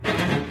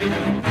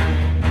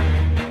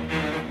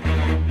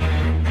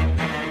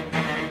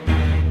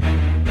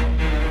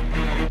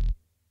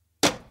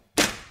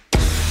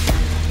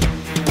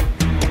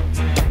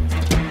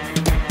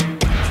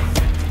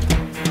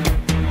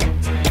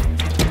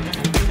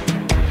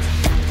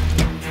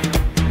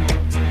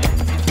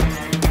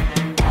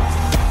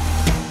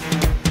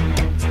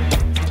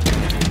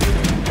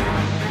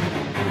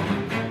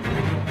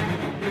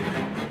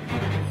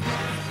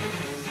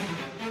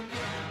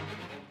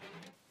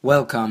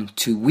Welcome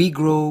to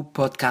weGrow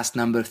podcast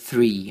number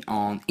 3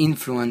 on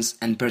Influence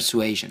and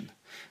Persuasion.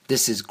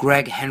 This is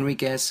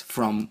Henriques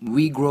from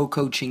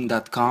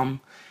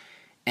wegrowcoaching.com,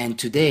 and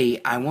today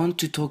I want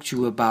to talk to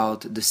you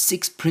about the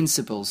 6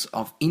 principles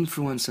of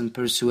influence and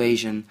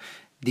persuasion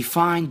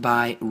defined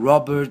by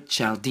Robert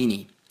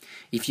Cialdini.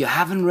 If you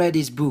haven't read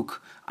his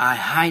book, I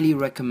highly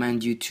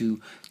recommend you to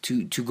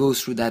go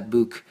through that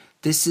book.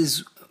 This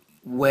is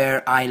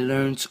where I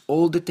learned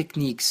all the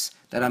techniques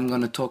that I'm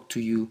going to talk to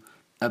you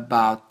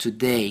about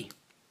today.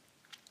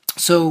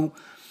 So,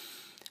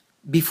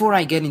 before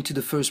I get into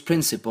the first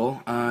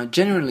principle,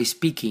 generally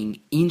speaking,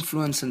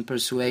 influence and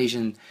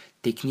persuasion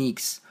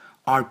techniques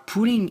are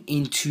putting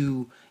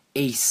into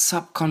a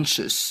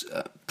subconscious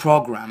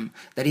program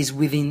that is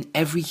within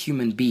every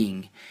human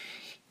being.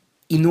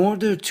 In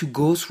order to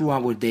go through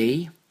our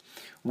day,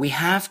 we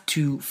have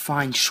to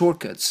find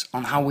shortcuts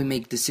on how we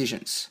make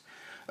decisions.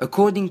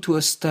 According to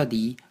a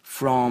study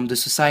from the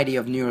Society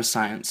of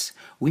Neuroscience,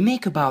 we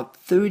make about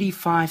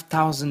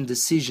 35,000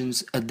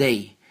 decisions a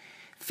day.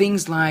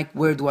 Things like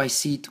where do I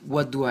sit,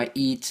 what do I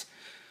eat,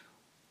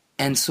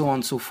 and so on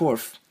and so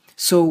forth.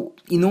 So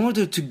in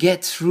order to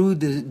get through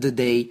the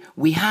day,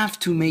 we have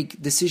to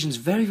make decisions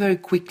very, very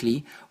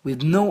quickly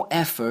with no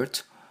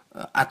effort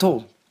at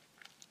all.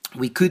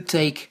 We could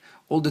take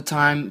all the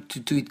time to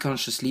do it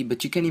consciously,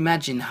 but you can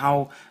imagine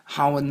how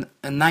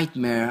a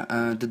nightmare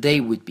the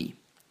day would be.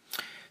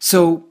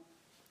 So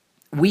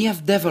we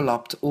have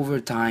developed over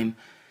time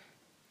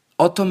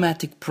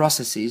automatic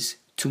processes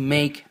to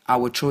make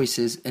our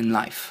choices in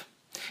life.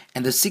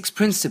 And the 6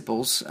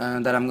 principles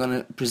that I'm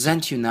going to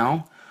present you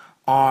now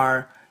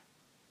are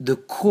the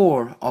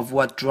core of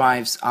what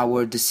drives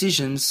our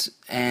decisions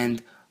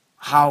and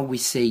how we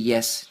say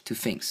yes to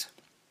things.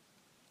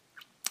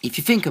 If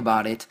you think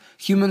about it,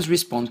 humans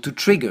respond to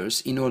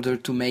triggers in order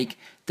to make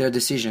their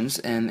decisions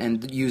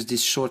and use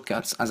these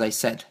shortcuts, as I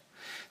said.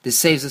 This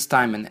saves us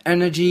time and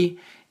energy,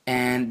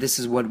 and this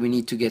is what we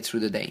need to get through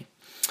the day.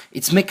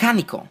 It's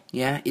mechanical,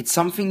 yeah? It's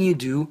something you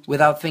do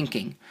without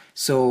thinking.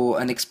 So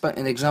an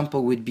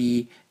example would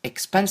be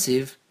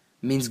expensive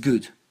means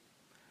good.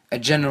 A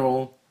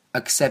general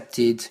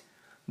accepted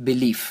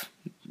belief.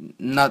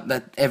 Not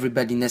that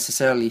everybody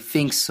necessarily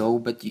thinks so,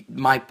 but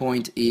my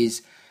point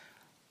is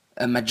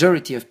a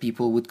majority of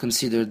people would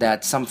consider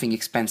that something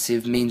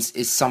expensive means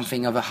is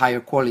something of a higher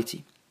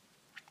quality.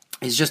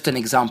 It's just an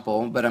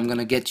example, but I'm going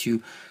to get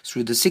you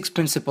through the 6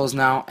 principles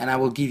now, and I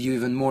will give you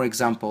even more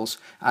examples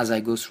as I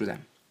go through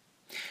them.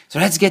 So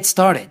let's get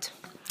started.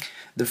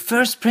 The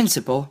first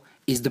principle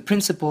is the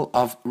principle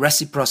of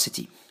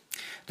reciprocity.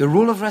 The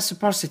rule of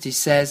reciprocity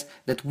says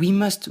that we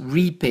must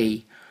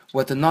repay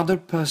what another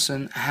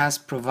person has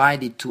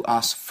provided to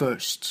us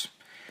first.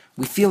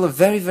 We feel a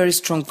very, very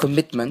strong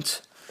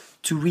commitment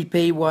to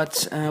repay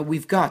what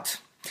we've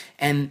got.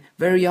 And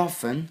very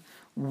often,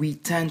 we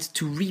tend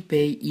to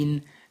repay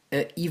in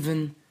an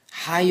even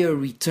higher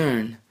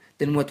return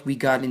than what we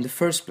got in the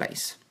first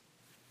place.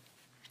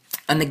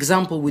 An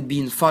example would be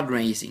in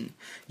fundraising.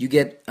 You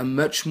get a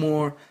much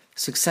more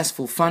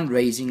successful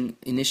fundraising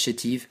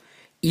initiative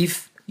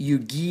if you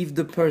give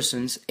the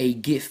persons a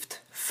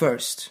gift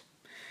first.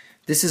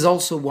 This is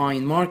also why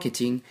in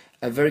marketing,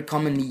 a very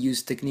commonly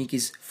used technique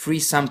is free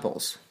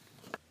samples.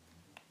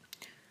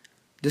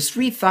 The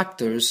 3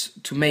 factors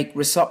to make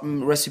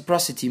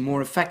reciprocity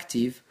more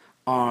effective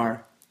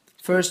are: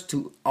 first,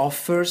 to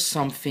offer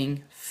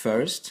something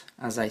first,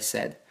 as I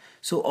said.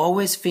 So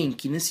always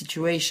think in a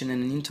situation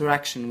and an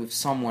interaction with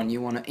someone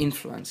you want to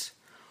influence,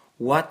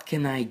 what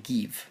can I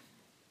give?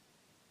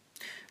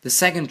 The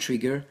second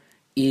trigger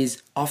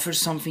is offer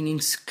something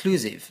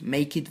exclusive,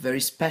 make it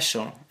very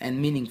special and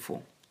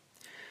meaningful.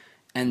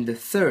 And the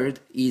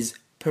third is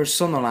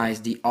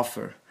personalize the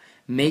offer.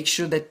 Make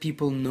sure that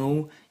people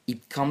know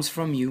it comes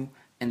from you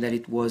and that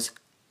it was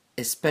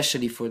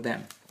especially for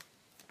them.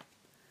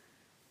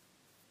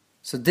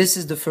 So this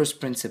is the first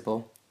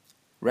principle,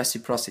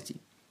 reciprocity.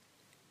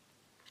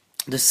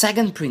 The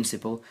second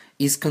principle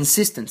is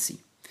consistency.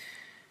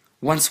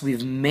 Once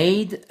we've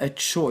made a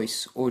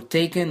choice or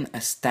taken a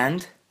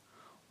stand,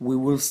 we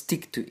will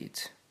stick to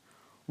it.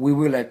 We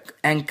will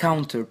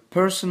encounter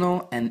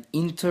personal and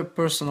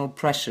interpersonal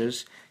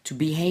pressures to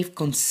behave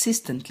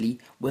consistently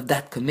with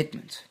that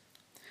commitment.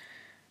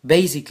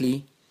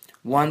 Basically,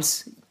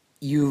 once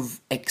you've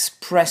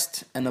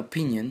expressed an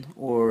opinion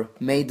or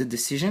made a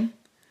decision,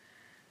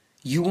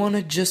 you want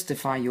to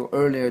justify your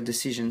earlier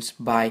decisions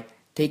by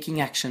taking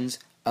actions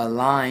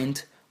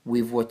aligned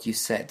with what you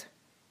said.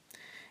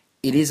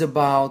 It is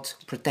about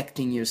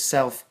protecting your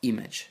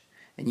self-image,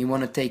 and you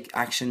want to take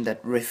action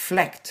that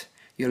reflect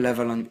your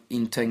level of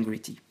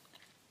integrity.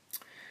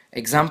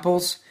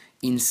 Examples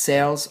in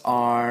sales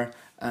are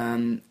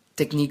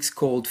techniques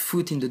called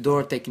foot in the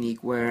door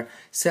technique, where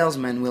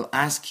salesmen will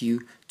ask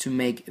you to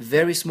make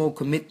very small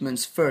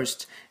commitments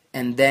first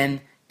and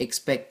then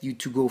expect you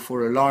to go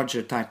for a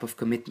larger type of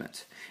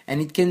commitment.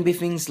 And it can be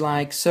things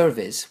like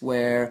service,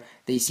 where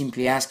they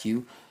simply ask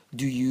you,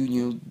 do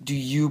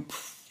you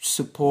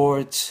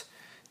support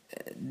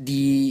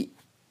the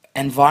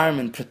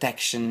environment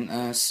protection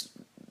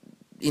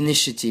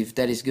initiative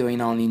that is going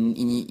on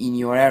in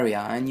your area,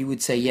 and you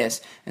would say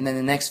yes. And then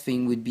the next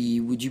thing would be,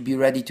 would you be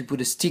ready to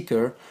put a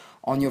sticker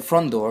on your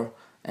front door?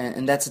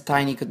 And that's a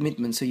tiny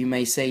commitment, so you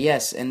may say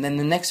yes. And then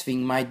the next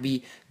thing might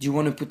be, do you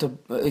want to put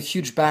a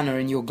huge banner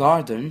in your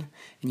garden?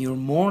 And you're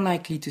more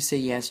likely to say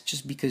yes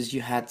just because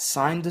you had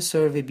signed the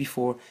survey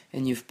before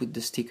and you've put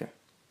the sticker.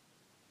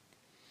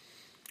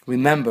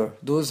 Remember,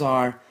 those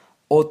are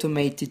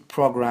automated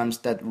programs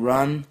that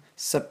run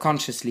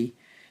subconsciously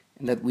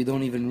and that we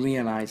don't even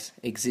realize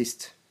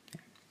exist.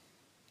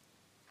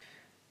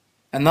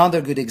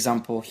 Another good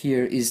example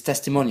here is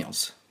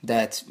testimonials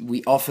that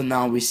we often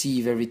now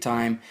receive every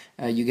time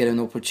you get an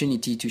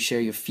opportunity to share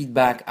your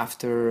feedback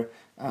after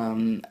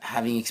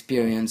having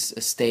experienced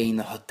a stay in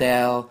a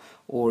hotel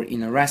or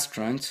in a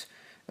restaurant,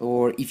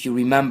 or if you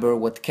remember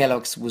what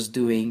Kellogg's was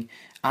doing,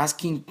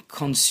 asking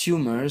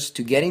consumers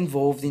to get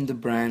involved in the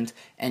brand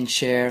and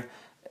share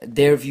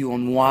their view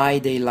on why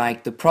they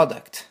like the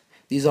product.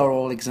 These are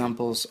all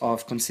examples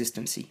of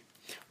consistency.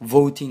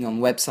 Voting on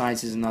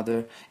websites is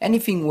another.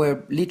 Anything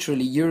where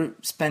literally you're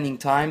spending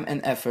time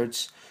and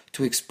efforts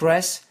to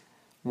express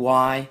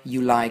why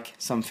you like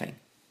something.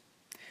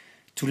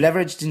 To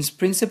leverage this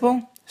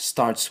principle,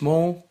 start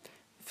small,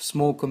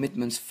 small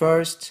commitments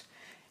first,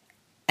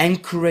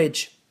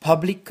 encourage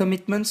public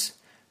commitments.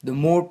 The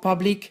more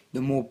public,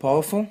 the more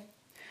powerful.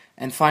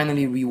 And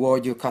finally,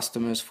 reward your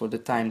customers for the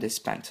time they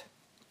spent.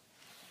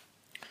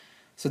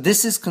 So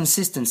this is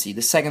consistency,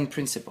 the second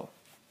principle.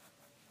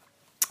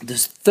 The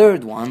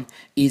third one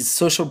is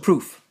social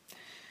proof.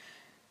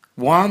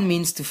 One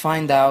means to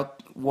find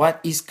out what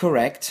is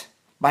correct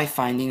by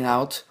finding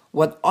out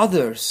what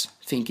others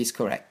think is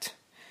correct.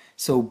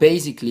 So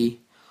basically,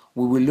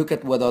 we will look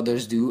at what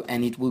others do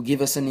and it will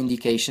give us an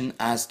indication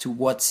as to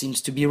what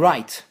seems to be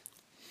right.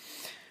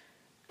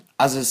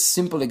 As a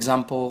simple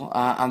example,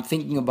 I'm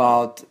thinking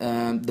about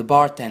the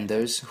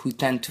bartenders who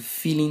tend to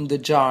fill in the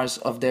jars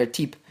of their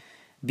tip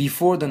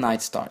before the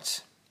night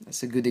starts.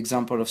 That's a good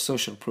example of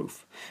social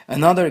proof.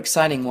 Another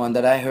exciting one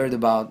that I heard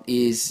about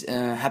is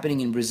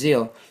happening in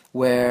Brazil,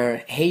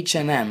 where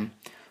H&M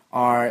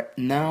are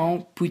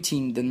now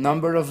putting the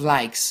number of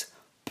likes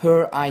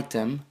per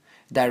item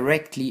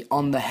directly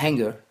on the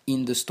hanger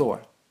in the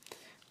store.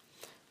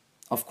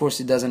 Of course,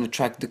 it doesn't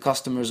attract the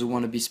customers who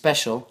want to be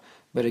special,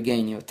 but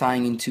again, you're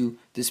tying into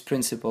this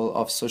principle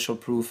of social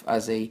proof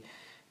as a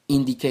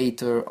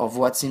indicator of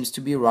what seems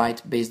to be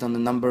right based on the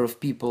number of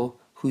people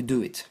who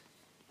do it.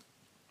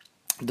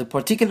 The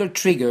particular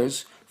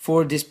triggers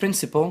for this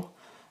principle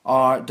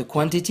are the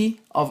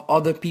quantity of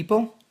other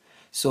people.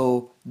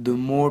 So the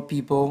more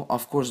people,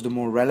 of course, the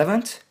more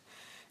relevant.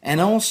 And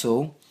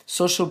also,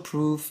 social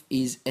proof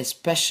is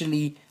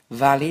especially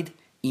valid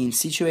in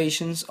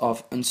situations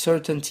of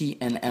uncertainty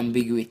and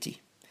ambiguity.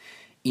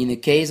 In a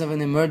case of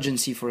an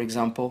emergency, for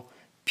example,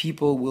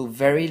 people will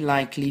very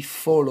likely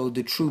follow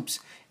the troops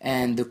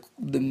and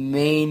the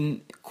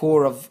main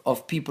core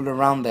of people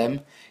around them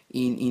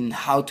in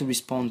how to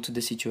respond to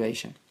the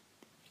situation.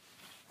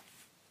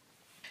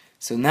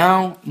 So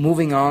now,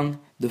 moving on,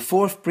 the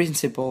fourth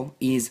principle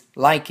is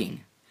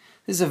liking.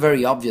 This is a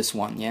very obvious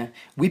one, yeah?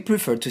 We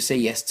prefer to say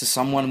yes to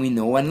someone we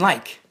know and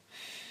like.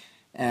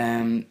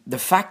 The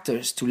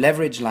factors to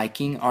leverage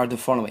liking are the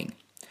following.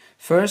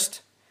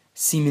 First,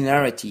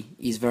 similarity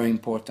is very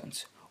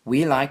important.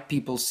 We like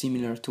people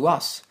similar to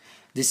us.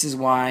 This is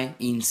why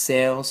in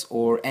sales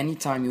or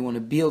anytime you want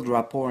to build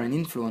rapport and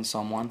influence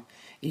someone,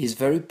 it is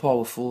very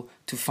powerful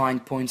to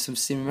find points of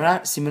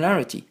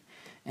similarity.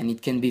 And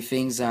it can be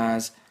things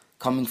as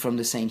coming from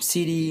the same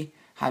city,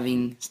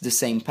 having the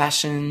same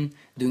passion,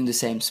 doing the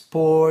same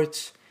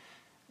sport,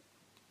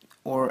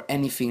 or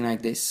anything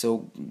like this.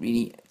 So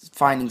really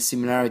finding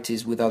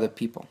similarities with other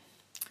people.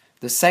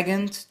 The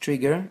second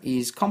trigger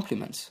is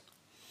compliments.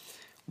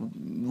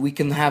 We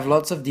can have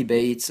lots of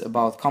debates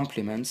about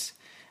compliments.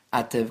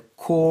 At the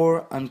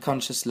core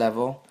unconscious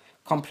level,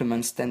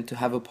 compliments tend to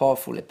have a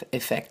powerful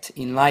effect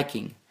in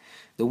liking.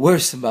 The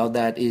worst about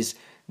that is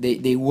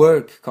they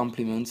work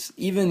compliments,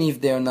 even if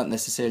they are not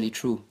necessarily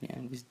true. Yeah?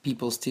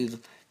 People still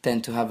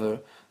tend to have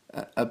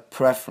a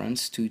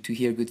preference to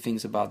hear good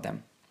things about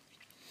them.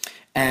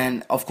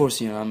 And of course,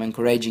 I'm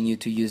encouraging you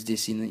to use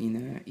this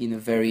in a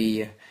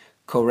very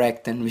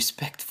correct and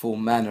respectful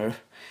manner.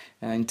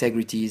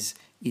 Integrity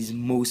is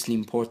mostly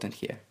important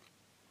here.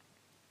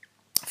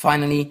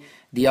 Finally,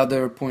 the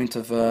other point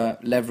of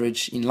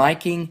leverage in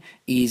liking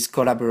is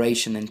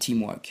collaboration and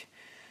teamwork.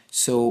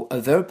 So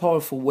a very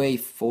powerful way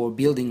for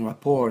building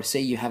rapport, say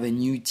you have a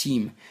new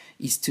team,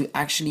 is to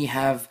actually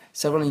have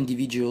several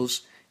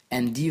individuals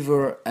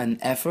endeavor an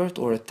effort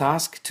or a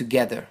task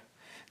together.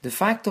 The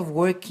fact of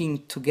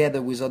working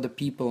together with other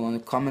people on a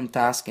common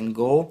task and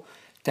goal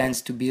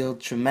tends to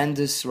build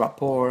tremendous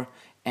rapport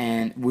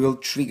and will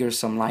trigger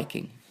some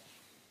liking.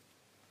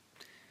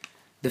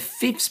 The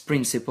fifth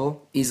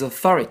principle is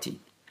authority.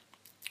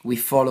 We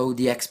follow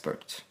the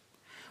expert.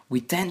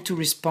 We tend to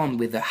respond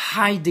with a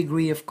high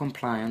degree of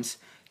compliance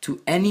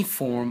to any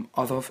form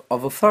of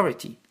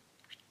authority.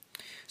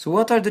 So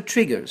what are the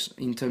triggers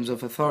in terms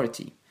of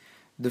authority?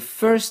 The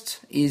first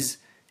is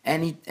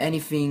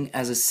anything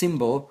as a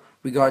symbol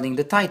regarding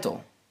the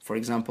title, for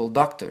example,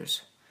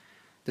 doctors.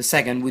 The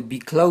second would be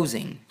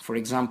clothing, for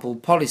example,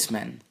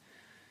 policemen.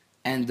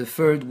 And the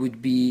third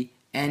would be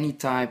any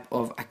type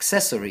of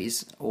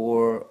accessories,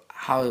 or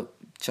how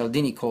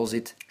Cialdini calls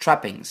it,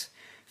 trappings.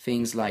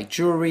 Things like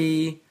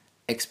jewelry,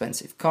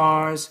 expensive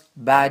cars,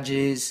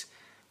 badges,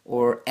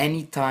 or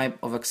any type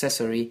of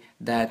accessory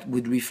that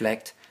would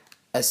reflect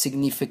a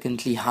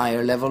significantly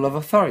higher level of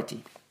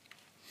authority.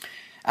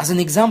 As an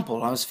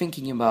example, I was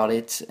thinking about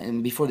it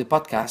before the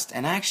podcast,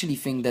 and I actually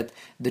think that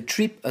the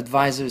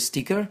TripAdvisor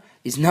sticker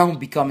is now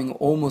becoming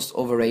almost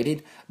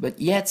overrated,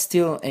 but yet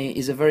still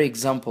is a very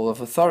example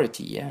of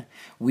authority. Yeah,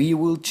 we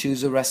will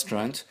choose a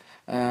restaurant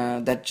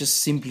that just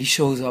simply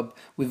shows up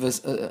with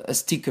a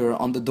sticker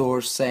on the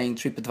door saying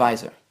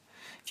TripAdvisor.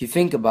 If you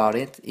think about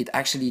it, it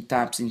actually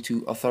taps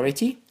into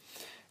authority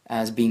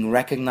as being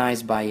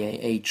recognized by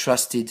a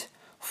trusted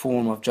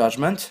form of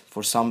judgment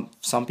for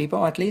some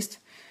people at least.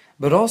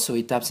 But also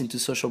it taps into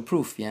social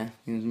proof, yeah,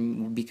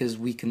 because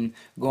we can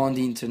go on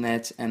the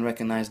internet and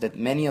recognize that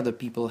many other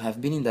people have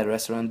been in that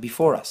restaurant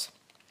before us.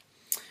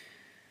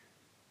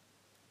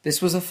 This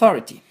was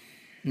authority.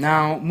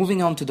 Now,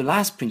 moving on to the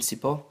last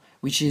principle,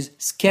 which is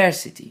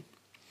scarcity.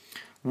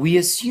 We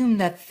assume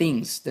that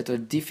things that are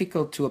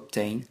difficult to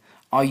obtain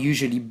are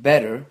usually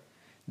better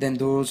than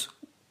those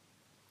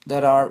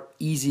that are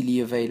easily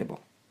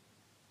available.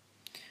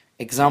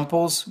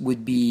 Examples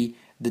would be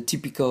the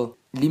typical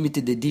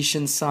limited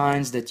edition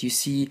signs that you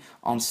see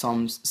on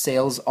some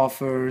sales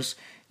offers,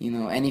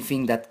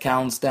 anything that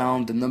counts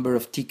down the number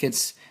of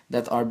tickets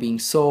that are being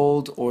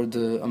sold or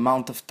the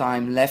amount of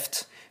time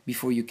left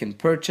before you can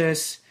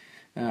purchase.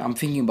 I'm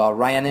thinking about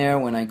Ryanair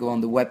when I go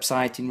on the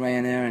website in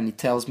Ryanair and it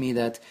tells me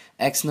that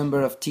X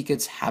number of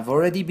tickets have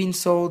already been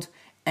sold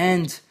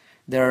and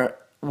there are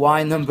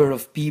Y number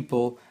of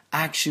people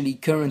actually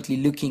currently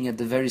looking at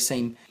the very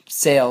same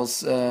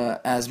sales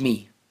as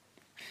me.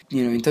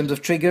 In terms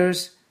of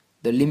triggers,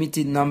 the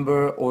limited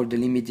number or the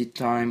limited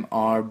time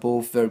are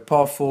both very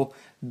powerful.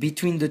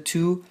 Between the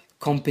two,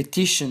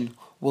 competition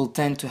will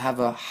tend to have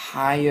a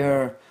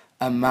higher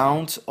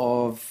amount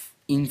of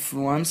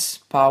influence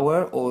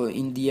power or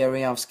in the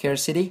area of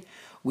scarcity,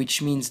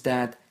 which means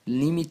that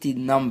limited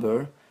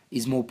number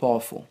is more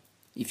powerful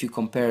if you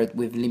compare it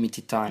with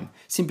limited time,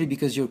 simply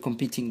because you're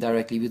competing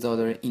directly with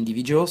other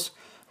individuals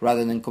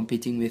rather than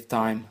competing with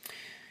time.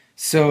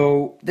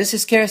 So this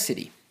is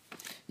scarcity.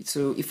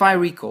 So if I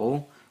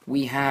recall,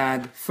 we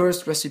had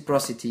first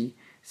reciprocity,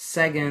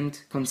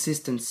 second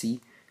consistency,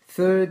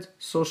 third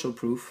social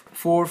proof,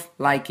 fourth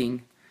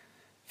liking,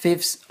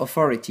 fifth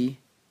authority,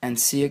 and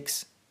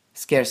sixth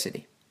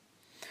scarcity.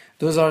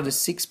 Those are the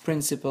 6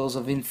 principles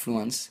of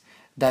influence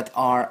that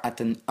are at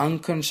an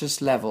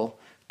unconscious level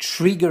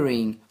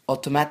triggering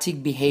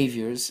automatic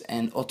behaviors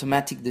and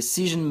automatic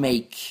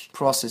decision-make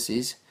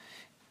processes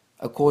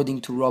according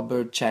to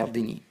Robert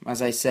Cialdini.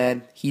 As I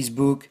said, his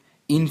book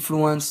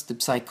Influence, the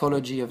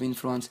Psychology of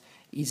Influence,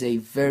 is a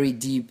very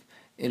deep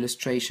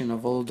illustration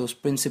of all those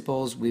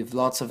principles with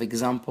lots of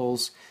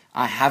examples.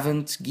 I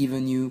haven't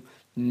given you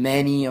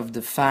many of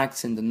the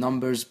facts and the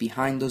numbers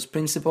behind those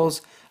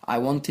principles. I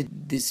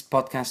wanted this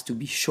podcast to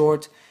be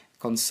short,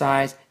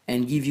 concise,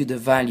 and give you the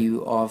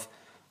value of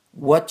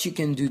what you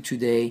can do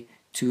today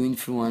to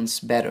influence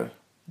better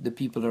the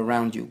people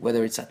around you,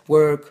 whether it's at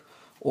work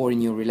or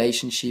in your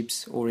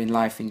relationships or in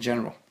life in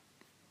general.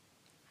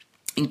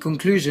 In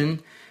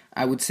conclusion,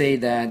 I would say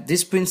that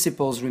these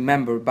principles,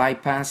 remember,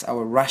 bypass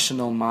our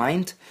rational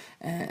mind,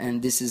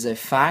 and this is a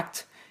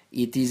fact.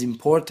 It is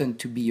important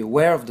to be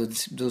aware of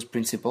those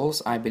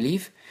principles, I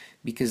believe,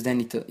 because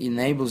then it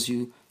enables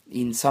you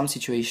in some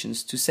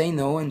situations to say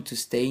no and to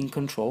stay in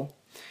control.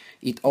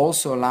 It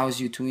also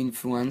allows you to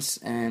influence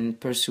and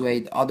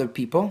persuade other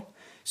people.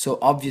 So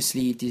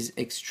obviously it is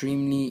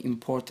extremely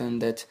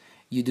important that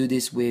you do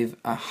this with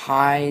a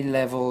high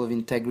level of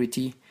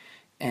integrity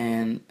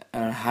and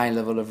a high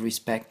level of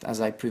respect,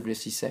 as I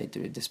previously said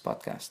during this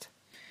podcast.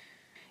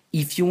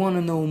 If you want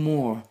to know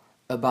more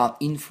about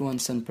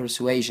influence and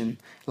persuasion,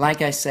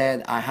 like I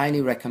said, I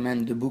highly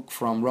recommend the book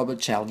from Robert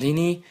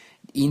Cialdini,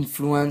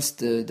 Influence,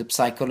 the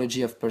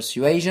Psychology of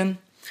Persuasion.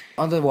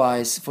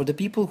 Otherwise, for the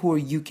people who are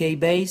UK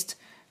based,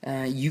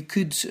 you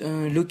could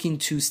look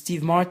into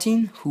Steve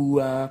Martin,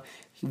 who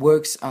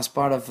works as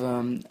part of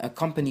a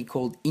company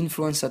called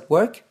Influence at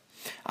Work.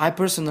 I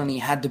personally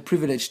had the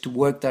privilege to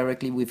work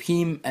directly with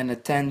him and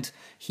attend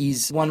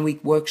his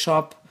 1-week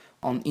workshop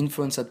on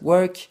influence at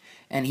work,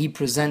 and he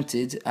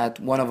presented at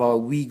one of our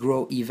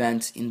weGrow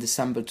events in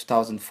December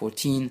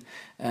 2014,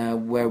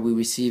 where we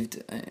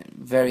received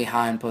very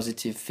high and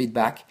positive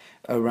feedback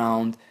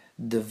around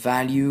the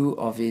value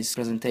of his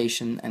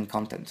presentation and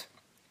content.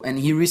 And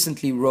he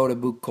recently wrote a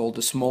book called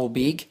The Small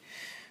Big,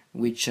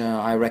 which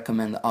I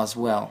recommend as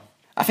well.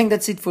 I think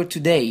that's it for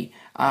today.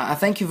 I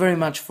thank you very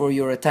much for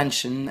your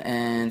attention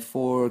and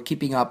for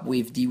keeping up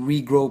with the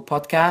weGrow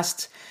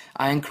podcast.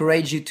 I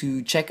encourage you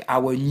to check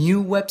our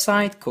new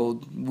website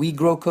called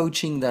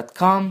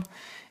wegrowcoaching.com,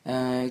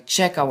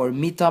 check our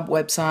meetup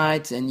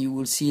website and you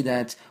will see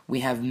that we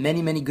have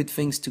many good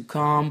things to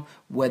come,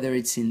 whether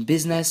it's in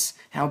business,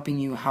 helping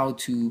you how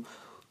to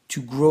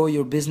grow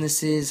your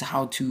businesses,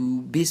 how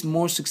to be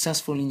more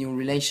successful in your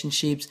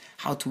relationships,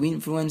 how to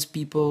influence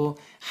people,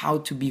 how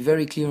to be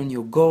very clear on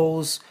your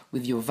goals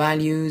with your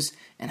values,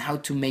 and how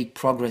to make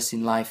progress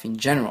in life in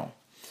general.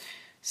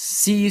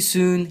 See you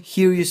soon,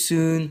 hear you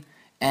soon,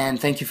 and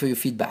thank you for your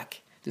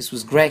feedback. This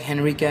was Greg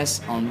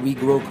Henriques on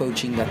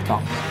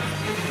weGrowcoaching.com.